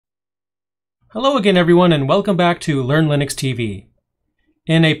Hello again everyone and welcome back to Learn Linux TV.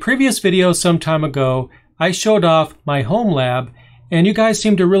 In a previous video some time ago, I showed off my Homelab and you guys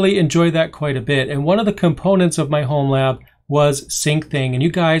seemed to really enjoy that quite a bit. And one of the components of my Homelab was Syncthing, and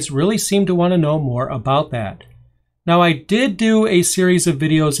you guys really seemed to want to know more about that. Now I did do a series of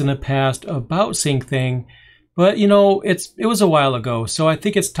videos in the past about Syncthing, but you know, it was a while ago, so I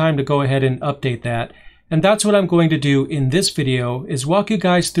think it's time to go ahead and update that. And that's what I'm going to do in this video, is walk you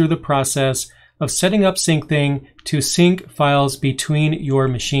guys through the process of setting up Syncthing to sync files between your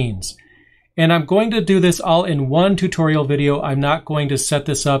machines. And I'm going to do this all in one tutorial video. I'm not going to set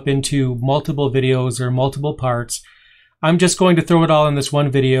this up into multiple videos or multiple parts. I'm just going to throw it all in this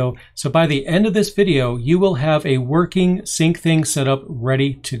one video. So by the end of this video, you will have a working Syncthing setup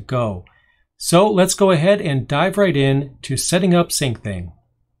ready to go. So let's go ahead and dive right in to setting up Syncthing.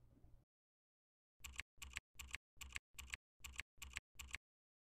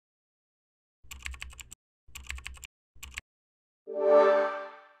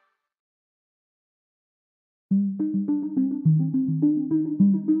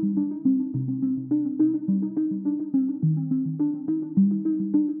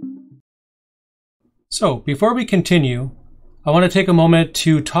 So before we continue, I want to take a moment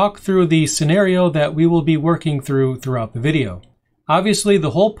to talk through the scenario that we will be working through throughout the video. Obviously,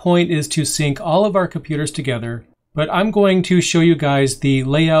 the whole point is to sync all of our computers together, but I'm going to show you guys the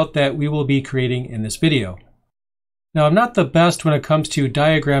layout that we will be creating in this video. Now, I'm not the best when it comes to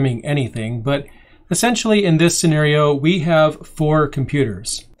diagramming anything, but essentially in this scenario, we have 4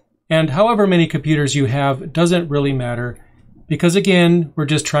 computers. And however many computers you have doesn't really matter, because again, we're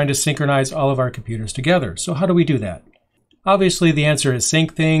just trying to synchronize all of our computers together. So how do we do that? Obviously, the answer is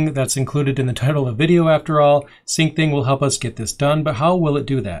Syncthing. That's included in the title of the video after all. Syncthing will help us get this done, but how will it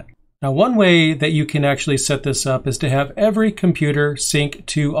do that? Now, one way that you can actually set this up is to have every computer sync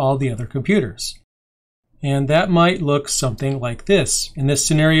to all the other computers. And that might look something like this. In this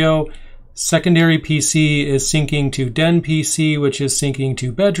scenario, secondary PC is syncing to den PC, which is syncing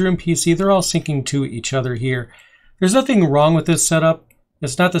to bedroom PC. They're all syncing to each other here. There's nothing wrong with this setup.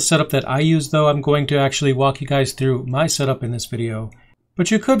 It's not the setup that I use though. I'm going to actually walk you guys through my setup in this video. But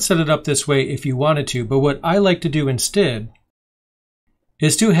you could set it up this way if you wanted to. But what I like to do instead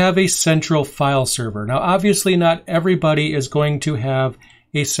is to have a central file server. Now obviously not everybody is going to have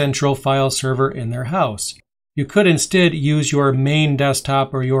a central file server in their house. You could instead use your main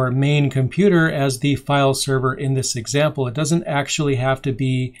desktop or your main computer as the file server in this example. It doesn't actually have to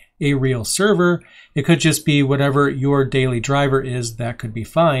be a real server. It could just be whatever your daily driver is. That could be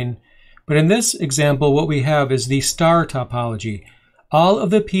fine. But in this example, what we have is the star topology. All of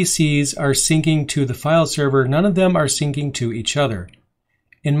the PCs are syncing to the file server. None of them are syncing to each other.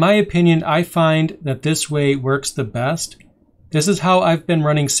 In my opinion, I find that this way works the best. This is how I've been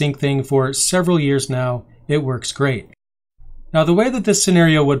running Syncthing for several years now. It works great. Now, the way that this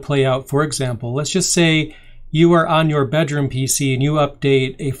scenario would play out, for example, let's just say you are on your bedroom PC and you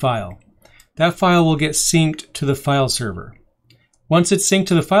update a file. That file will get synced to the file server. Once it's synced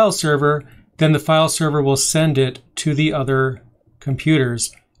to the file server, then the file server will send it to the other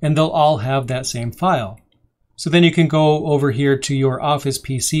computers and they'll all have that same file. So then you can go over here to your Office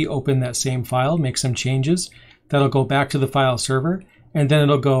PC, open that same file, make some changes. That'll go back to the file server, and then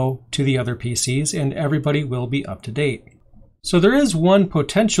it'll go to the other PCs, and everybody will be up to date. So there is one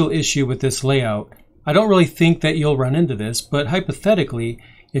potential issue with this layout. I don't really think that you'll run into this, but hypothetically,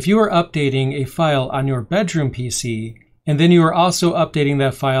 if you are updating a file on your bedroom PC, and then you are also updating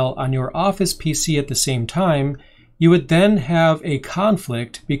that file on your Office PC at the same time, you would then have a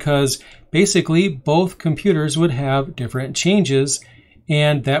conflict because basically both computers would have different changes,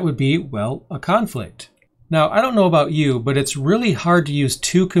 and that would be, well, a conflict. Now, I don't know about you, but it's really hard to use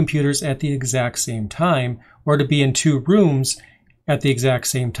 2 computers at the exact same time or to be in 2 rooms at the exact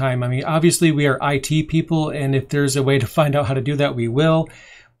same time. I mean, obviously we are IT people, and if there's a way to find out how to do that, we will.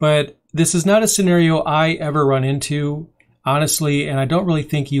 But this is not a scenario I ever run into, honestly, and I don't really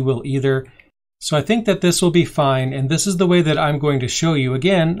think you will either. So I think that this will be fine, and this is the way that I'm going to show you.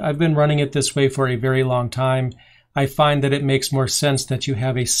 Again, I've been running it this way for a very long time. I find that it makes more sense that you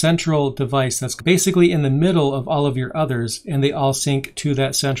have a central device that's basically in the middle of all of your others, and they all sync to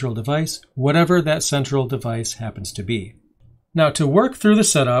that central device, whatever that central device happens to be. Now, to work through the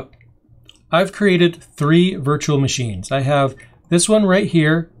setup, I've created 3 virtual machines. I have this one right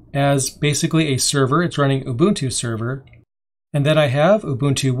here as basically a server. It's running Ubuntu Server. And then I have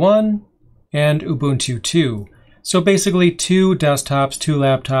Ubuntu 1 and Ubuntu 2. So basically 2 desktops, 2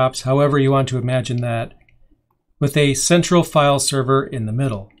 laptops, however you want to imagine that, with a central file server in the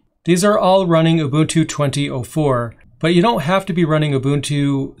middle. These are all running Ubuntu 20.04, But you don't have to be running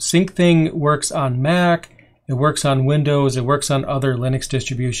Ubuntu. Syncthing works on Mac, it works on Windows, it works on other Linux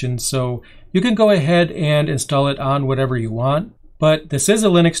distributions, so you can go ahead and install it on whatever you want. But this is a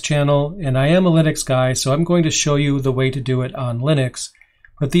Linux channel, and I am a Linux guy, so I'm going to show you the way to do it on Linux.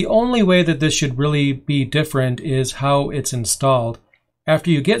 But the only way that this should really be different is how it's installed. After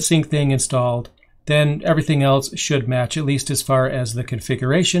you get Syncthing installed, then everything else should match, at least as far as the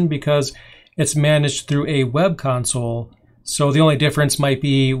configuration, because it's managed through a web console. So the only difference might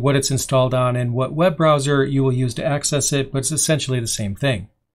be what it's installed on and what web browser you will use to access it, but it's essentially the same thing.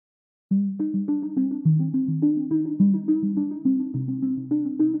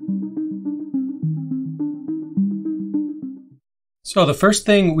 So the first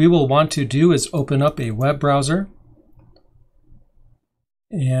thing we will want to do is open up a web browser.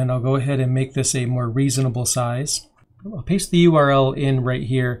 And I'll go ahead and make this a more reasonable size. I'll paste the URL in right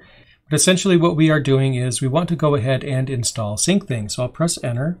here. But essentially what we are doing is we want to go ahead and install Syncthing. So I'll press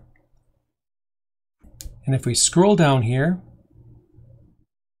enter. And if we scroll down here,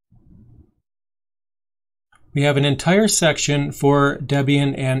 we have an entire section for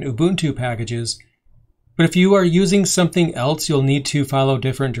Debian and Ubuntu packages. But if you are using something else, you'll need to follow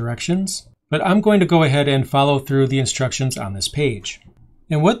different directions. But I'm going to go ahead and follow through the instructions on this page.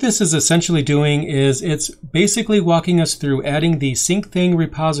 And what this is essentially doing is it's basically walking us through adding the Syncthing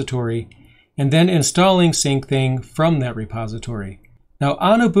repository and then installing Syncthing from that repository. Now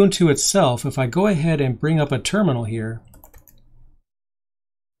on Ubuntu itself, if I go ahead and bring up a terminal here,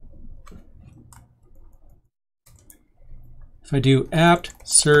 if I do apt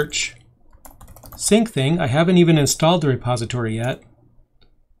search Syncthing, I haven't even installed the repository yet.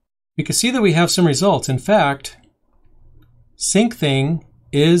 We can see that we have some results. In fact, Syncthing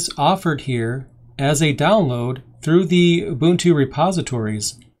is offered here as a download through the Ubuntu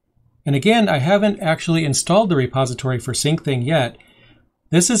repositories. And again, I haven't actually installed the repository for Syncthing yet.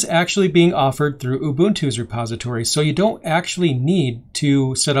 This is actually being offered through Ubuntu's repository, so you don't actually need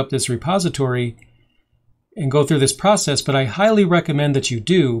to set up this repository and go through this process, but I highly recommend that you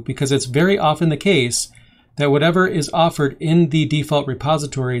do, because it's very often the case that whatever is offered in the default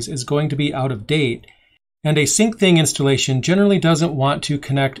repositories is going to be out of date. And a Syncthing installation generally doesn't want to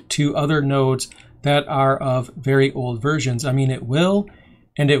connect to other nodes that are of very old versions. I mean, it will,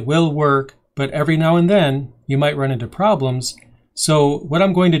 and it will work, but every now and then you might run into problems. So what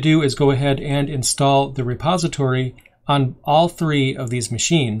I'm going to do is go ahead and install the repository on all three of these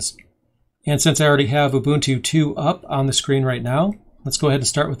machines. And since I already have Ubuntu 2 up on the screen right now, let's go ahead and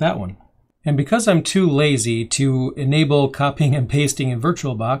start with that one. And because I'm too lazy to enable copying and pasting in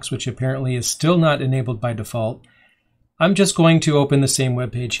VirtualBox, which apparently is still not enabled by default, I'm just going to open the same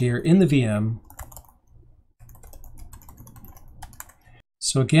web page here in the VM.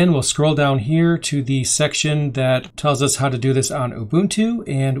 So again, we'll scroll down here to the section that tells us how to do this on Ubuntu,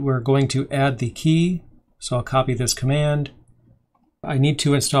 and we're going to add the key. So I'll copy this command. I need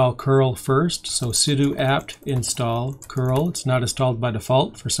to install curl first, so sudo apt install curl. It's not installed by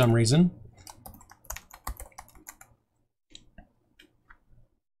default for some reason.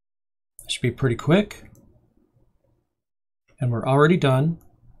 Should be pretty quick. And we're already done.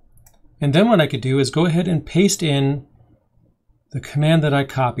 And then what I could do is go ahead and paste in the command that I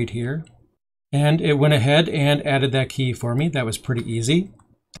copied here. And it went ahead and added that key for me. That was pretty easy.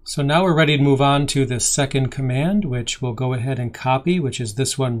 So now we're ready to move on to the second command, which we'll go ahead and copy, which is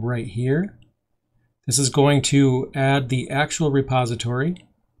this one right here. This is going to add the actual repository.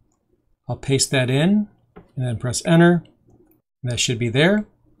 I'll paste that in and then press enter. That should be there.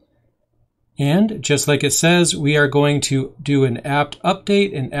 And just like it says, we are going to do an apt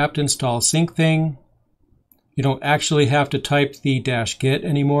update and apt install Syncthing. You don't actually have to type the -git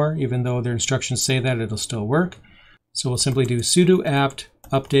anymore, even though their instructions say that it'll still work. So we'll simply do sudo apt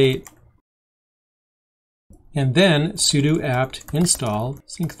update and then sudo apt install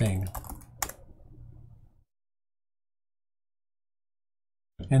Syncthing.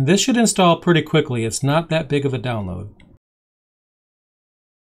 And this should install pretty quickly. It's not that big of a download.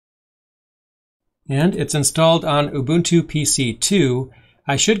 And it's installed on Ubuntu PC 2.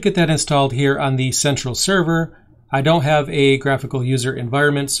 I should get that installed here on the central server. I don't have a graphical user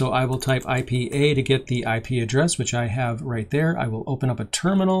environment, so I will type IPA to get the IP address, which I have right there. I will open up a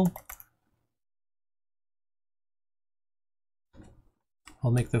terminal.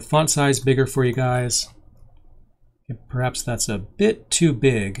 I'll make the font size bigger for you guys. Perhaps that's a bit too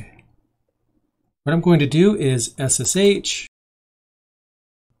big. What I'm going to do is SSH.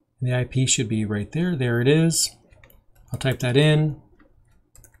 The IP should be right there. There it is. I'll type that in.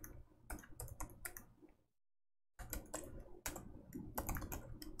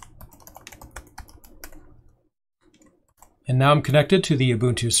 now I'm connected to the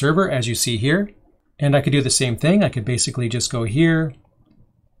Ubuntu server, as you see here. And I could do the same thing. I could basically just go here,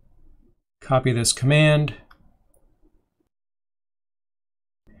 copy this command.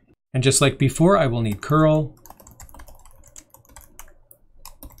 And just like before, I will need curl.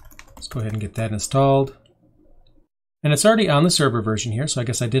 Let's go ahead and get that installed. And it's already on the server version here, so I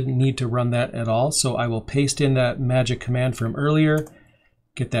guess I didn't need to run that at all. So I will paste in that magic command from earlier,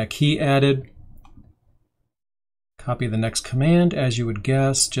 get that key added, copy the next command as you would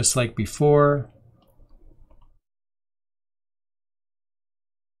guess, just like before.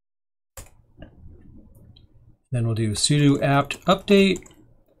 Then we'll do sudo apt update,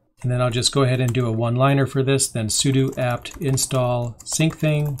 and then I'll just go ahead and do a one-liner for this, then sudo apt install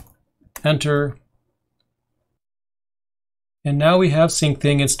syncthing, enter. And now we have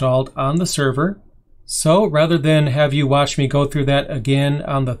Syncthing installed on the server. So rather than have you watch me go through that again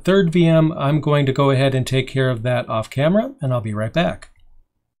on the third VM, I'm going to go ahead and take care of that off camera, and I'll be right back.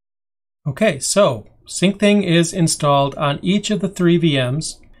 Okay, so Syncthing is installed on each of the 3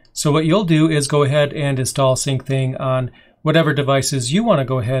 VMs. So what you'll do is go ahead and install Syncthing on whatever devices you want to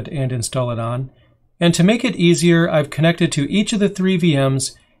go ahead and install it on. And to make it easier, I've connected to each of the 3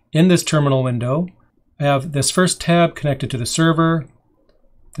 VMs in this terminal window. I have this first tab connected to the server.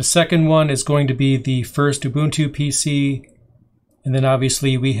 The second one is going to be the first Ubuntu PC. And then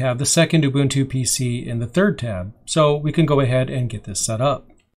obviously we have the second Ubuntu PC in the third tab. So we can go ahead and get this set up.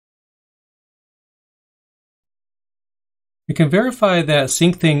 We can verify that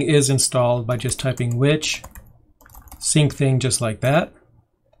Syncthing is installed by just typing which Syncthing, just like that.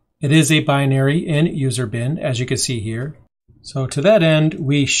 It is a binary in user bin, as you can see here. So to that end,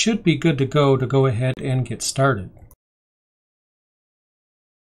 we should be good to go ahead and get started.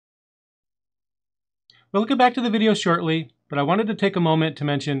 We'll get back to the video shortly, but I wanted to take a moment to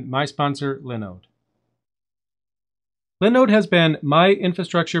mention my sponsor, Linode. Linode has been my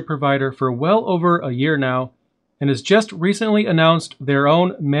infrastructure provider for well over a year now, and has just recently announced their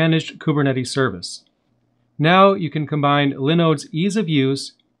own managed Kubernetes service. Now you can combine Linode's ease of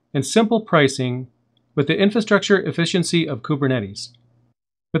use and simple pricing with the infrastructure efficiency of Kubernetes.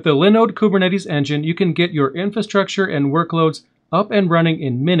 With the Linode Kubernetes engine, you can get your infrastructure and workloads up and running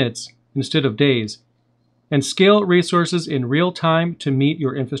in minutes instead of days, and scale resources in real time to meet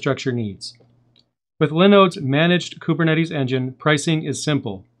your infrastructure needs. With Linode's managed Kubernetes engine, pricing is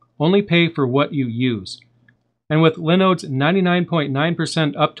simple. Only pay for what you use. And with Linode's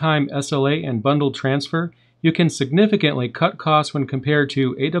 99.9% uptime SLA and bundled transfer, you can significantly cut costs when compared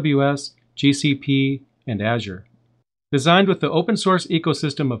to AWS, GCP, and Azure. Designed with the open source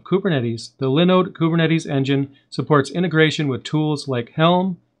ecosystem of Kubernetes, the Linode Kubernetes engine supports integration with tools like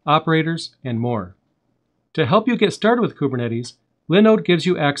Helm, operators, and more. To help you get started with Kubernetes, Linode gives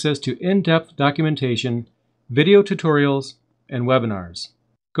you access to in-depth documentation, video tutorials, and webinars.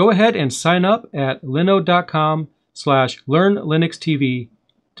 Go ahead and sign up at linode.com/learnlinuxtv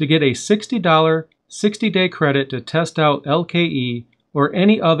to get a $60 60-day credit to test out LKE or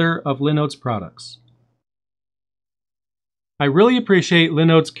any other of Linode's products. I really appreciate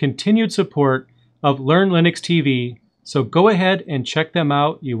Linode's continued support of Learn Linux TV, so go ahead and check them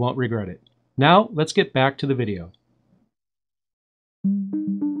out. You won't regret it. Now, let's get back to the video.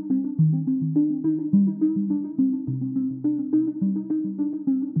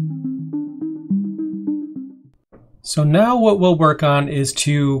 So now what we'll work on is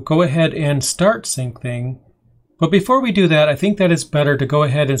to go ahead and start Syncthing. But before we do that, I think that it's better to go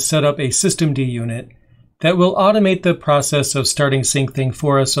ahead and set up a systemd unit that will automate the process of starting Syncthing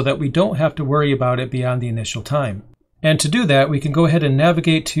for us so that we don't have to worry about it beyond the initial time. And to do that, we can go ahead and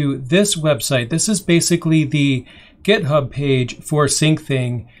navigate to this website. This is basically the GitHub page for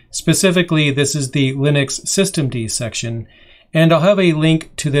Syncthing. Specifically, this is the Linux systemd section. And I'll have a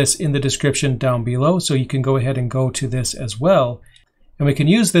link to this in the description down below, so you can go ahead and go to this as well. And we can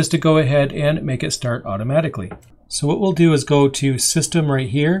use this to go ahead and make it start automatically. So what we'll do is go to System right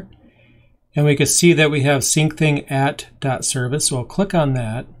here, and we can see that we have syncthing at.service. So I'll click on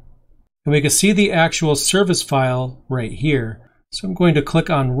that, and we can see the actual service file right here. So I'm going to click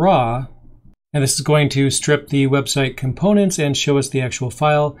on Raw, and this is going to strip the website components and show us the actual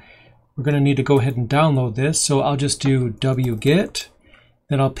file. We're going to need to go ahead and download this, so I'll just do wget,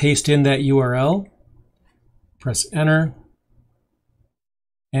 then I'll paste in that URL, press enter,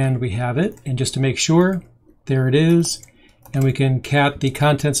 and we have it. And just to make sure, there it is, and we can cat the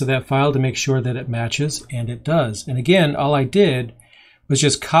contents of that file to make sure that it matches, and it does. And again, all I did was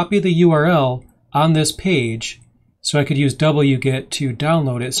just copy the URL on this page so I could use wget to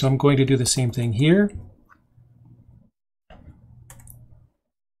download it. So I'm going to do the same thing here.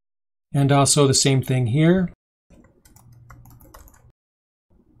 And also the same thing here.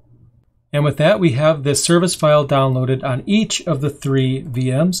 And with that, we have this service file downloaded on each of the 3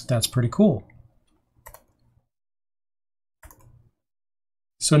 VMs. That's pretty cool.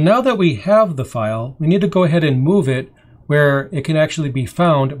 So now that we have the file, we need to go ahead and move it where it can actually be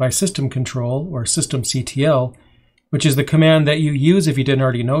found by system control or systemctl, which is the command that you use, if you didn't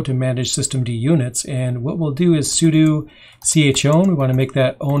already know, to manage systemd units. And what we'll do is sudo chown. We want to make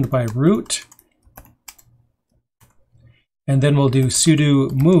that owned by root. And then we'll do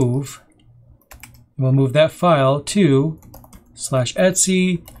sudo move. And we'll move that file to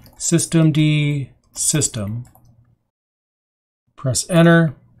 /etc systemd system. Press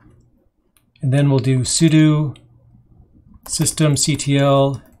enter. And then we'll do sudo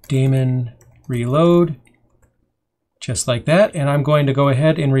systemctl daemon reload. Just like that, and I'm going to go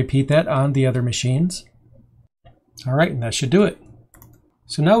ahead and repeat that on the other machines. All right, and that should do it.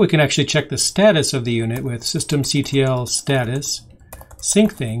 So now we can actually check the status of the unit with systemctl status,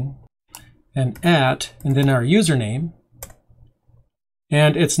 syncthing, and then our username.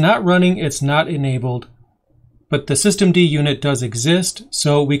 And it's not running, it's not enabled, but the systemd unit does exist,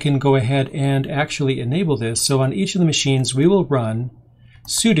 so we can go ahead and actually enable this. So on each of the machines, we will run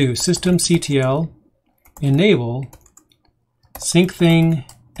sudo systemctl enable syncthing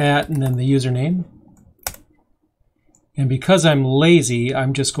and then the username. And because I'm lazy,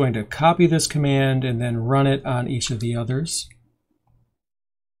 I'm just going to copy this command and then run it on each of the others.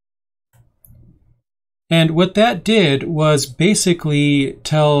 And what that did was basically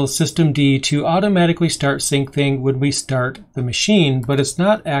tell systemd to automatically start syncthing when we start the machine, but it's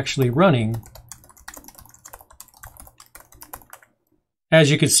not actually running.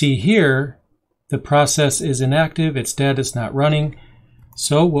 As you can see here, the process is inactive, its status not running.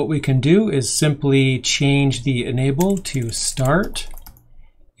 So what we can do is simply change the enable to start.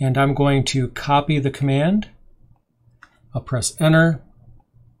 And I'm going to copy the command. I'll press enter,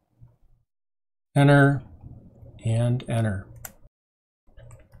 enter, and enter.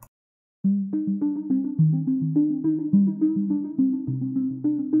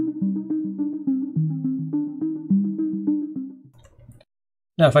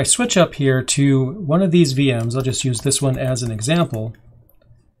 Now, if I switch up here to one of these VMs, I'll just use this one as an example.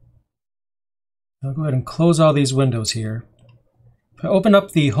 I'll go ahead and close all these windows here. If I open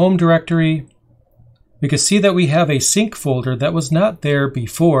up the home directory, we can see that we have a sync folder that was not there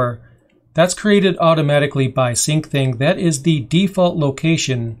before. That's created automatically by Syncthing. That is the default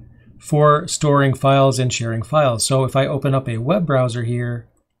location for storing files and sharing files. So if I open up a web browser here,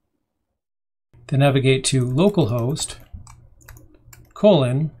 to navigate to localhost,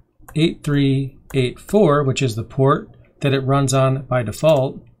 :8384, which is the port that it runs on by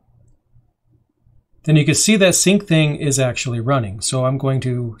default, then you can see that Syncthing is actually running. So I'm going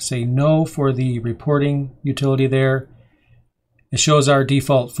to say no for the reporting utility there. It shows our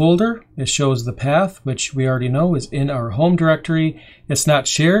default folder. It shows the path, which we already know is in our home directory. It's not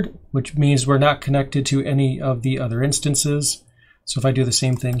shared, which means we're not connected to any of the other instances. So if I do the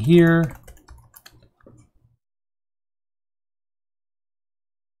same thing here,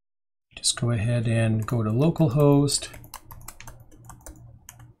 just go ahead and go to localhost.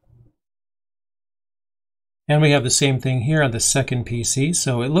 And we have the same thing here on the second PC.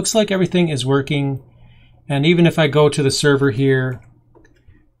 So it looks like everything is working. And even if I go to the server here,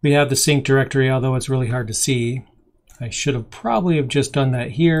 we have the sync directory, although it's really hard to see. I should have probably have just done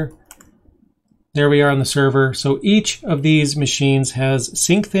that here. There we are on the server. So each of these machines has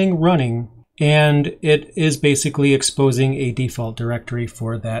Syncthing running, and it is basically exposing a default directory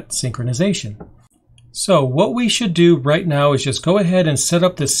for that synchronization. So what we should do right now is just go ahead and set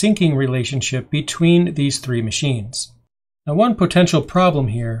up the syncing relationship between these 3 machines. Now, one potential problem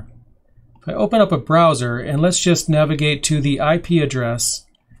here, if I open up a browser and let's just navigate to the IP address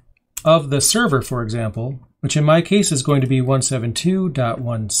of the server, for example, which in my case is going to be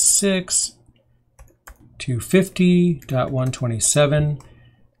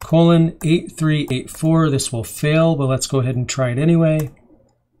 172.168.127:8384. This will fail, but let's go ahead and try it anyway.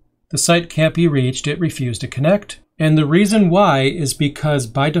 The site can't be reached. It refused to connect. And the reason why is because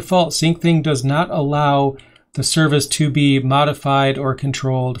by default, Syncthing does not allow the service to be modified or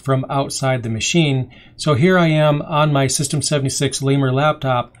controlled from outside the machine. So here I am on my System76 Lemur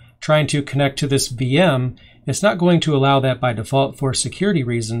laptop trying to connect to this VM. It's not going to allow that by default for security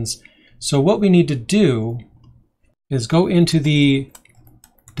reasons. So what we need to do is go into the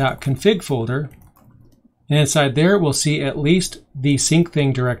 .config folder. And inside there, we'll see at least the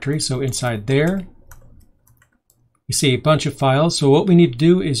Syncthing directory. So inside there, you see a bunch of files. So what we need to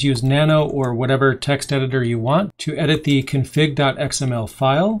do is use Nano or whatever text editor you want to edit the config.xml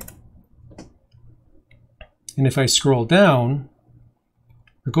file. And if I scroll down,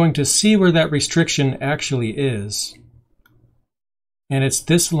 we're going to see where that restriction actually is. And it's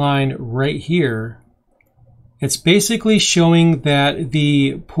this line right here. It's basically showing that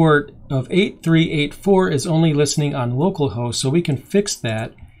the port of 8384 is only listening on localhost, so we can fix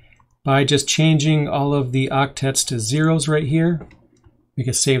that by just changing all of the octets to zeros right here. We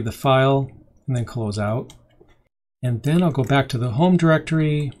can save the file and then close out. And then I'll go back to the home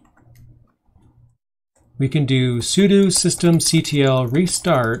directory. We can do sudo systemctl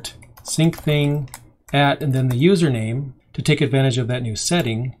restart syncthing at and then the username to take advantage of that new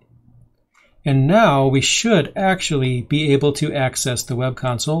setting. And now we should actually be able to access the web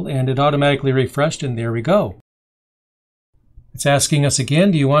console, and it automatically refreshed, and there we go. It's asking us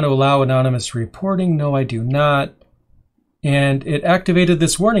again, do you want to allow anonymous reporting? No, I do not. And it activated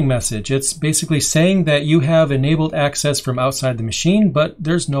this warning message. It's basically saying that you have enabled access from outside the machine, but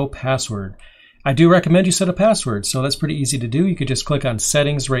there's no password. I do recommend you set a password, so that's pretty easy to do. You could just click on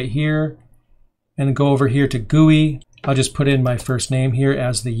settings right here and go over here to GUI. I'll just put in my first name here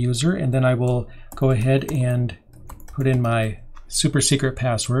as the user, and then I will go ahead and put in my super secret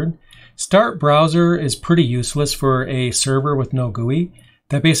password. Start browser is pretty useless for a server with no GUI.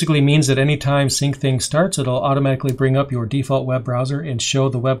 That basically means that anytime Syncthing starts, it'll automatically bring up your default web browser and show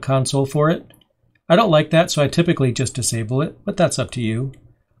the web console for it. I don't like that, so I typically just disable it, but that's up to you.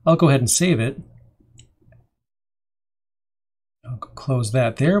 I'll go ahead and save it. I'll close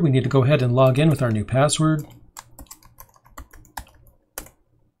that there. We need to go ahead and log in with our new password.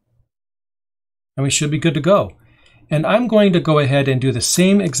 And we should be good to go. And I'm going to go ahead and do the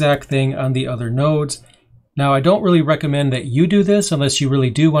same exact thing on the other nodes. Now, I don't really recommend that you do this unless you really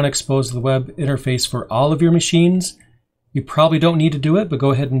do want to expose the web interface for all of your machines. You probably don't need to do it, but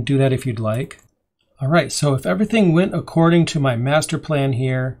go ahead and do that if you'd like. All right, so if everything went according to my master plan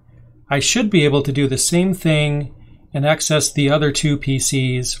here, I should be able to do the same thing and access the other two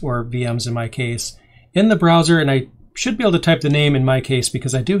PCs, or VMs in my case, in the browser, and I should be able to type the name in my case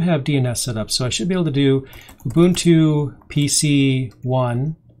because I do have DNS set up. So I should be able to do Ubuntu PC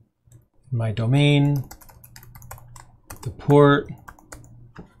 1, my domain, the port,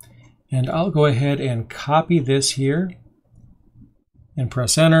 and I'll go ahead and copy this here and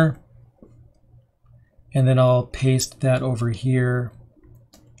press enter. And then I'll paste that over here,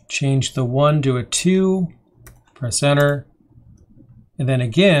 change the 1 to a 2, press enter. And then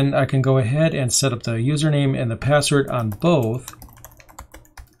again, I can go ahead and set up the username and the password on both.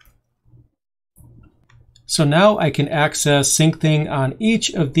 So now I can access Syncthing on each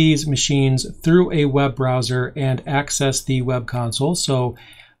of these machines through a web browser and access the web console. So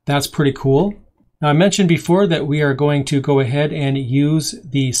that's pretty cool. Now, I mentioned before that we are going to go ahead and use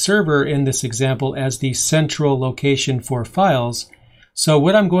the server in this example as the central location for files. So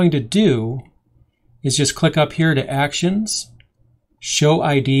what I'm going to do is just click up here to Actions, Show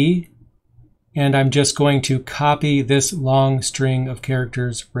ID, and I'm just going to copy this long string of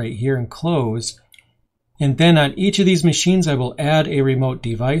characters right here and close. And then on each of these machines, I will add a remote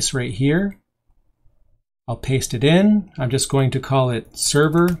device right here. I'll paste it in. I'm just going to call it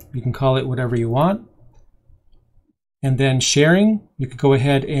server. You can call it whatever you want. And then sharing, you can go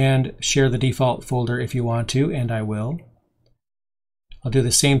ahead and share the default folder if you want to, and I will. I'll do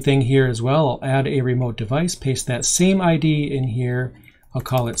the same thing here as well. I'll add a remote device, paste that same ID in here. I'll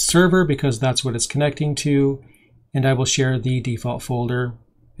call it server because that's what it's connecting to, and I will share the default folder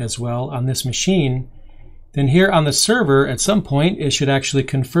as well on this machine. Then here on the server, at some point, it should actually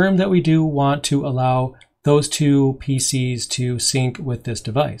confirm that we do want to allow those two PCs to sync with this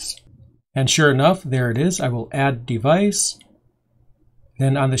device. And sure enough, there it is. I will add device.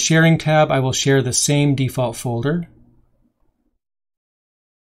 Then on the sharing tab, I will share the same default folder.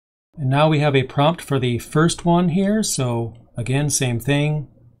 And now we have a prompt for the first one here. So again, same thing.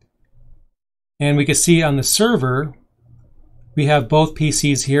 And we can see on the server, we have both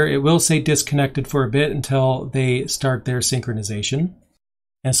PCs here. It will say disconnected for a bit until they start their synchronization.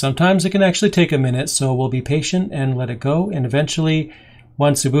 And sometimes it can actually take a minute, so we'll be patient and let it go. And eventually,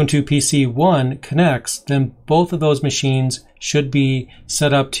 once Ubuntu PC 1 connects, then both of those machines should be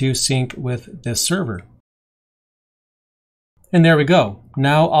set up to sync with this server. And there we go.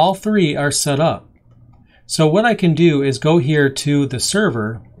 Now all three are set up. So what I can do is go here to the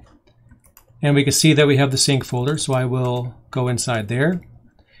server, and we can see that we have the sync folder, so I will go inside there.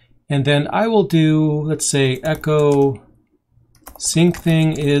 And then I will do, let's say, echo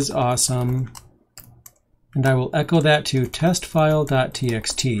Syncthing is awesome, and I will echo that to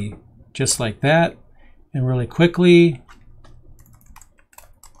testfile.txt, just like that. And really quickly,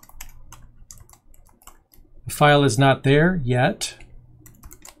 the file is not there yet.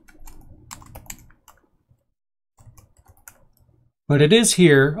 But it is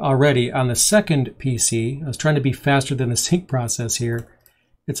here already on the second PC. I was trying to be faster than the sync process here.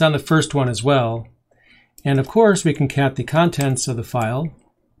 It's on the first one as well. And of course, we can cat the contents of the file.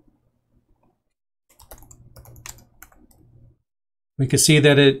 We can see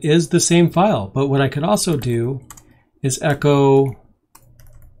that it is the same file, but what I could also do is echo,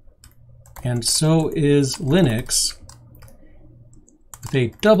 and so is Linux, with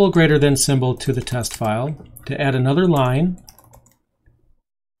a double greater than symbol to the test file to add another line.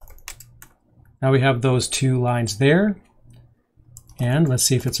 Now we have those two lines there. And let's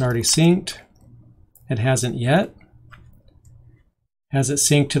see if it's already synced. It hasn't yet. Has it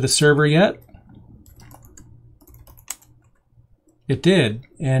synced to the server yet? It did.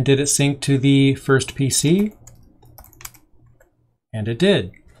 And did it sync to the first PC? And it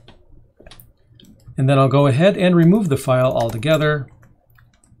did. And then I'll go ahead and remove the file altogether.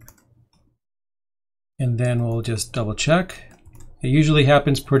 And then we'll just double check. It usually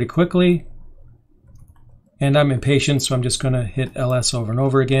happens pretty quickly. And I'm impatient, so I'm just going to hit LS over and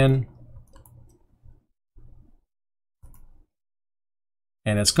over again.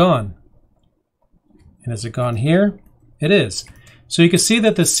 And it's gone. And is it gone here? It is. So you can see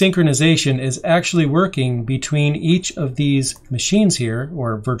that the synchronization is actually working between each of these machines here,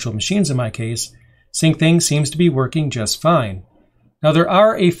 or virtual machines in my case. Syncthing seems to be working just fine. Now there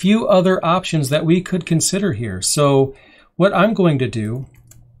are a few other options that we could consider here. So what I'm going to do,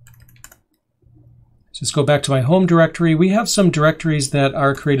 just go back to my home directory. We have some directories that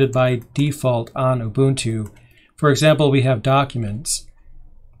are created by default on Ubuntu. For example, we have documents.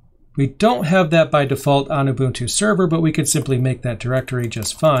 We don't have that by default on Ubuntu Server, but we could simply make that directory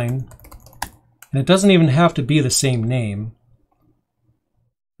just fine. And it doesn't even have to be the same name.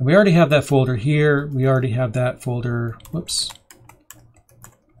 And we already have that folder here. We already have that folder, whoops.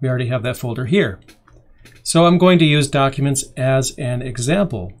 We already have that folder here. So I'm going to use documents as an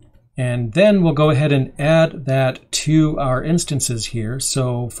example. And then we'll go ahead and add that to our instances here.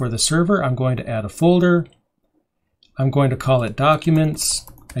 So for the server, I'm going to add a folder. I'm going to call it documents.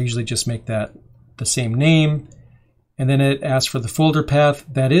 I usually just make that the same name. And then it asks for the folder path.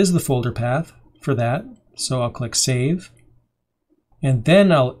 That is the folder path for that. So I'll click Save. And then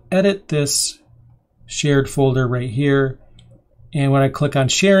I'll edit this shared folder right here. And when I click on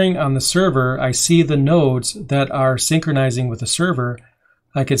Sharing on the server, I see the nodes that are synchronizing with the server.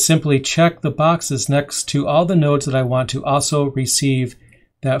 I could simply check the boxes next to all the nodes that I want to also receive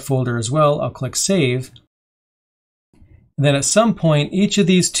that folder as well. I'll click Save. And then at some point, each of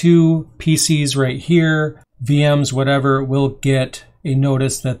these two PCs right here, VMs, whatever, will get a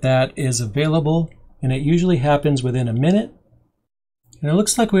notice that that is available. And it usually happens within a minute. And it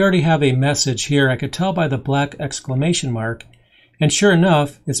looks like we already have a message here. I could tell by the black exclamation mark. And sure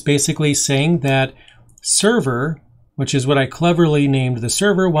enough, it's basically saying that server, which is what I cleverly named the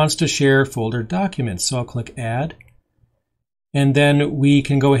server, wants to share folder documents. So I'll click Add. And then we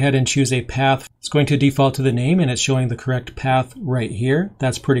can go ahead and choose a path. It's going to default to the name, and it's showing the correct path right here.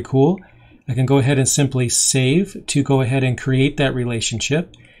 That's pretty cool. I can go ahead and simply save to go ahead and create that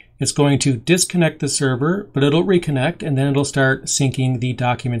relationship. It's going to disconnect the server, but it'll reconnect, and then it'll start syncing the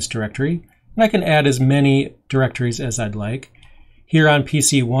documents directory. And I can add as many directories as I'd like. Here on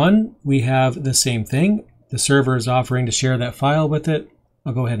PC1, we have the same thing. The server is offering to share that file with it.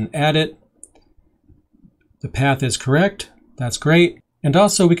 I'll go ahead and add it. The path is correct. That's great. And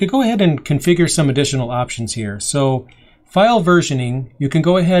also we could go ahead and configure some additional options here. So file versioning, you can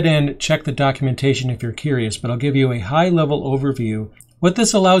go ahead and check the documentation if you're curious, but I'll give you a high-level overview. What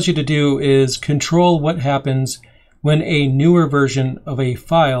this allows you to do is control what happens when a newer version of a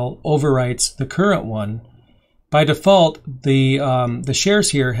file overwrites the current one. By default, the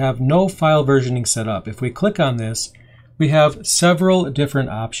shares here have no file versioning set up. If we click on this, we have several different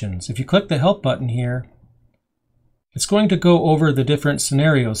options. If you click the Help button here, it's going to go over the different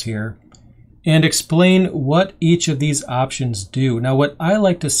scenarios here and explain what each of these options do. Now, what I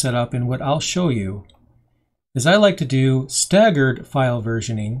like to set up and what I'll show you is I like to do staggered file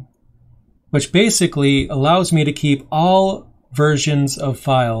versioning, which basically allows me to keep all versions of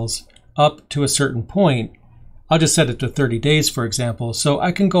files up to a certain point. I'll just set it to 30 days, for example, so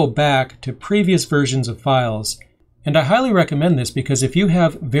I can go back to previous versions of files. And I highly recommend this because if you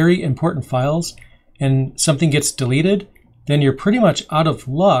have very important files and something gets deleted, then you're pretty much out of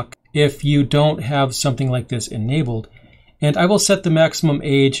luck if you don't have something like this enabled. And I will set the maximum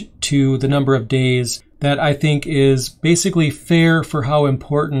age to the number of days that I think is basically fair for how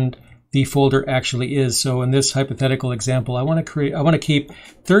important the folder actually is. So in this hypothetical example, I want to keep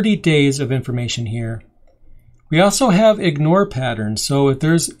 30 days of information here. We also have ignore patterns. So if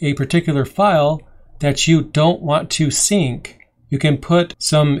there's a particular file that you don't want to sync, You can put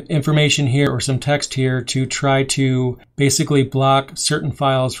some information here or some text here to try to basically block certain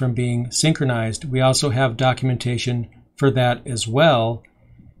files from being synchronized. We also have documentation for that as well.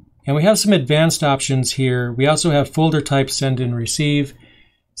 And we have some advanced options here. We also have folder type send and receive.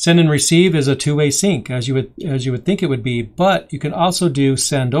 Send and receive is a two-way sync, as you would think it would be, but you can also do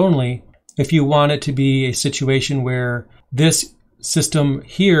send only if you want it to be a situation where this system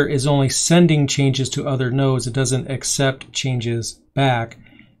here is only sending changes to other nodes. It doesn't accept changes back.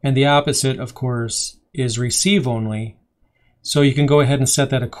 And the opposite, of course, is receive only. So you can go ahead and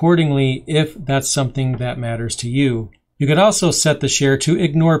set that accordingly if that's something that matters to you. You could also set the share to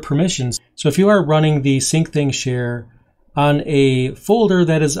ignore permissions. So if you are running the Syncthing share on a folder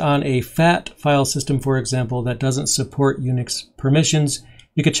that is on a FAT file system, for example, that doesn't support Unix permissions,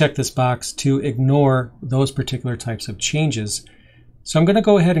 you could check this box to ignore those particular types of changes. So I'm going to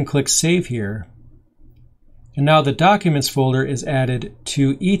go ahead and click Save here. And now the Documents folder is added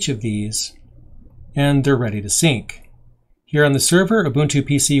to each of these, and they're ready to sync. Here on the server, Ubuntu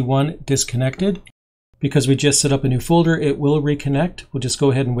PC 1 disconnected. Because we just set up a new folder, it will reconnect. We'll just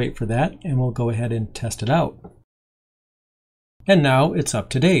go ahead and wait for that, and we'll go ahead and test it out. And now it's up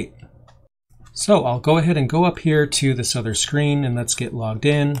to date. So I'll go ahead and go up here to this other screen, and let's get logged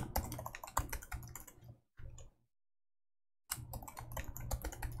in.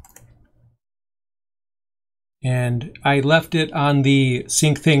 And I left it on the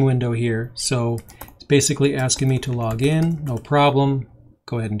Syncthing window here, so it's basically asking me to log in. No problem.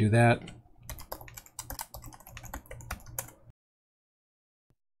 Go ahead and do that.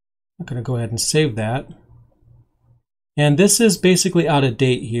 I'm going to go ahead and save that. And this is basically out of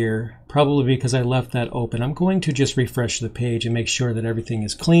date here, probably because I left that open. I'm going to just refresh the page and make sure that everything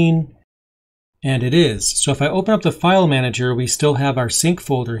is clean. And it is. So if I open up the file manager, we still have our sync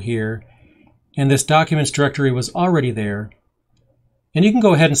folder here. And this documents directory was already there. And you can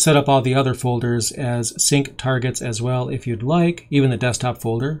go ahead and set up all the other folders as sync targets as well if you'd like, even the desktop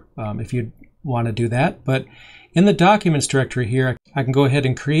folder if you'd want to do that. But in the documents directory here, I can go ahead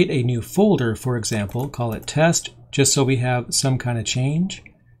and create a new folder, for example, call it test, just so we have some kind of change.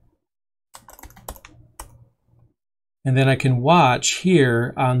 And then I can watch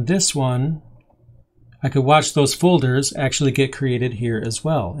here on this one, I could watch those folders actually get created here as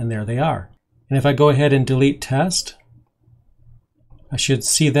well. And there they are. And if I go ahead and delete test, I should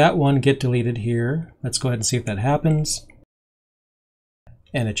see that one get deleted here. Let's go ahead and see if that happens.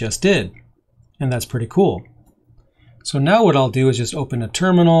 And it just did. And that's pretty cool. So now what I'll do is just open a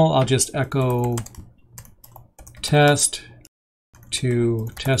terminal. I'll just echo test to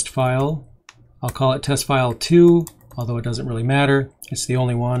test file. I'll call it test file 2, although it doesn't really matter. It's the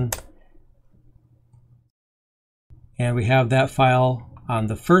only one. And we have that file on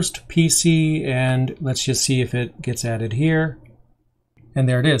the first PC, and let's just see if it gets added here. And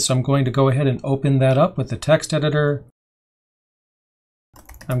there it is. So I'm going to go ahead and open that up with the text editor.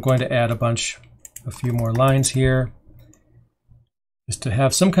 I'm going to add a few more lines here, just to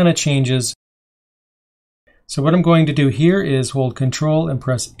have some kind of changes. So what I'm going to do here is hold Control and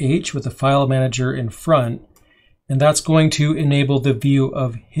press H with the file manager in front, and that's going to enable the view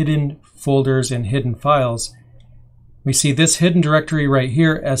of hidden folders and hidden files. We see this hidden directory right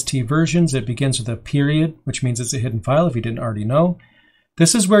here, ST versions. It begins with a period, which means it's a hidden file if you didn't already know.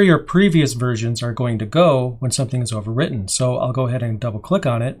 This is where your previous versions are going to go when something is overwritten. So I'll go ahead and double click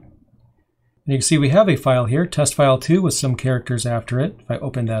on it. And you can see we have a file here, test file 2 with some characters after it. If I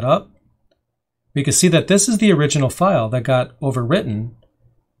open that up, we can see that this is the original file that got overwritten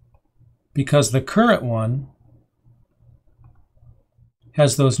because the current one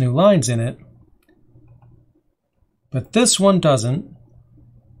has those new lines in it, but this one doesn't.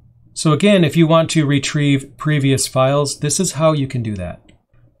 So again, if you want to retrieve previous files, this is how you can do that.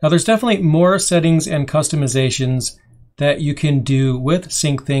 Now there's definitely more settings and customizations that you can do with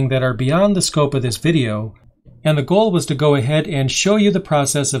Syncthing that are beyond the scope of this video. And the goal was to go ahead and show you the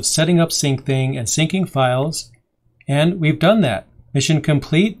process of setting up Syncthing and syncing files. And we've done that. Mission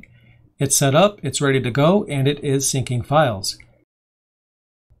complete. It's set up, it's ready to go, and it is syncing files.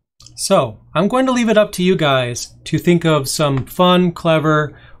 So I'm going to leave it up to you guys to think of some fun,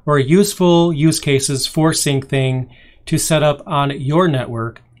 clever, or useful use cases for Syncthing to set up on your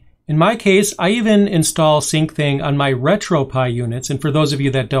network. In my case, I even install Syncthing on my RetroPie units. And for those of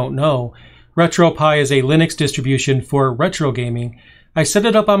you that don't know, RetroPie is a Linux distribution for retro gaming. I set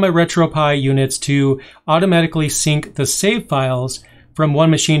it up on my RetroPie units to automatically sync the save files from one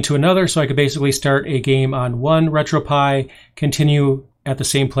machine to another, so I could basically start a game on one RetroPie, continue at the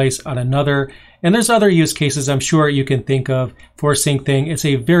same place on another. And there's other use cases I'm sure you can think of for Syncthing. It's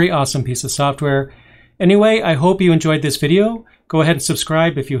a very awesome piece of software. Anyway, I hope you enjoyed this video. Go ahead and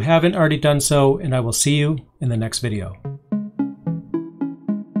subscribe if you haven't already done so, and I will see you in the next video.